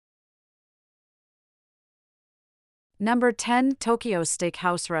Number 10. Tokyo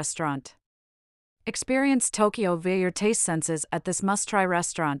Steakhouse Restaurant. Experience Tokyo via your taste senses at this must-try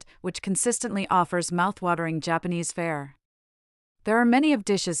restaurant, which consistently offers mouth-watering Japanese fare. There are many of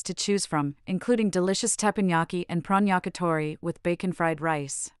dishes to choose from, including delicious teppanyaki and prawn yakitori with bacon-fried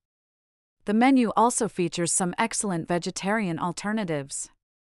rice. The menu also features some excellent vegetarian alternatives.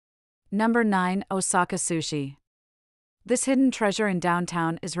 Number 9. Osaka Sushi. This hidden treasure in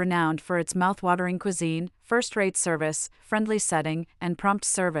downtown is renowned for its mouth-watering cuisine, first-rate service, friendly setting, and prompt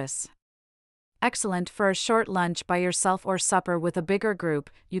service. Excellent for a short lunch by yourself or supper with a bigger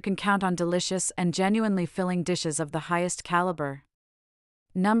group, you can count on delicious and genuinely filling dishes of the highest caliber.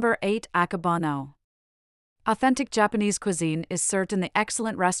 Number 8. Akabano. Authentic Japanese cuisine is served in the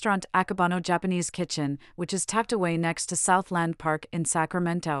excellent restaurant Akabano Japanese Kitchen, which is tucked away next to Southland Park in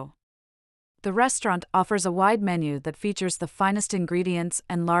Sacramento. The restaurant offers a wide menu that features the finest ingredients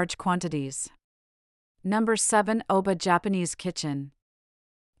and large quantities. Number 7. Oba Japanese Kitchen.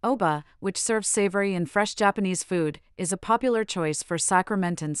 Oba, which serves savory and fresh Japanese food, is a popular choice for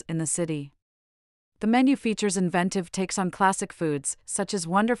Sacramentans in the city. The menu features inventive takes on classic foods, such as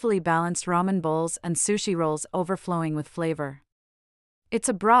wonderfully balanced ramen bowls and sushi rolls overflowing with flavor. It's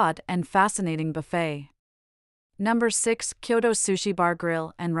a broad and fascinating buffet. Number 6. Kyoto Sushi Bar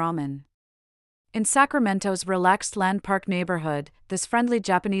Grill and Ramen. In Sacramento's relaxed Land Park neighborhood, this friendly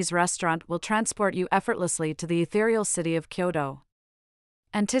Japanese restaurant will transport you effortlessly to the ethereal city of Kyoto.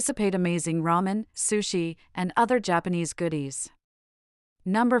 Anticipate amazing ramen, sushi, and other Japanese goodies.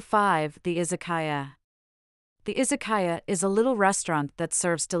 Number 5. The Izakaya. The Izakaya is a little restaurant that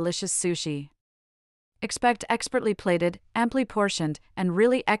serves delicious sushi. Expect expertly plated, amply portioned, and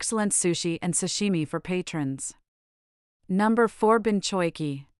really excellent sushi and sashimi for patrons. Number 4.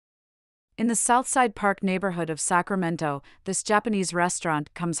 Binchoiki. In the Southside Park neighborhood of Sacramento, this Japanese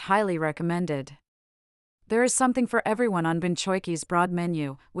restaurant comes highly recommended. There is something for everyone on Binchoiki's broad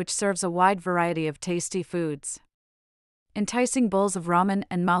menu, which serves a wide variety of tasty foods. Enticing bowls of ramen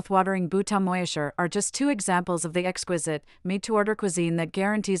and mouth-watering butamoyashi are just two examples of the exquisite, made-to-order cuisine that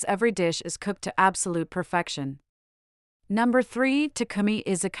guarantees every dish is cooked to absolute perfection. Number 3. Takumi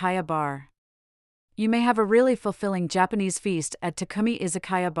Izakaya Bar. You may have a really fulfilling Japanese feast at Takumi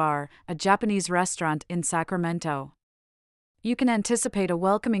Izakaya Bar, a Japanese restaurant in Sacramento. You can anticipate a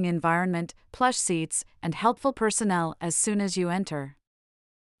welcoming environment, plush seats, and helpful personnel as soon as you enter.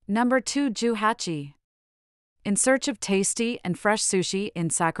 Number 2. Juhachi. In search of tasty and fresh sushi in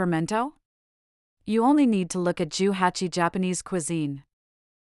Sacramento? You only need to look at Juhachi Japanese cuisine.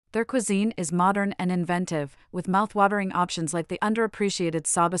 Their cuisine is modern and inventive, with mouth-watering options like the underappreciated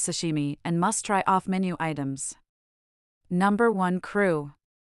soba sashimi and must-try off-menu items. Number 1. Crew.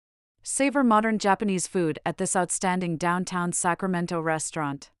 Savor modern Japanese food at this outstanding downtown Sacramento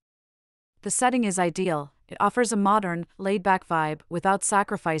restaurant. The setting is ideal. It offers a modern, laid-back vibe without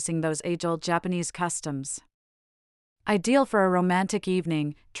sacrificing those age-old Japanese customs. Ideal for a romantic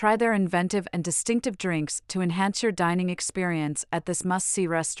evening, try their inventive and distinctive drinks to enhance your dining experience at this must-see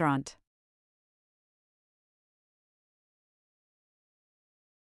restaurant.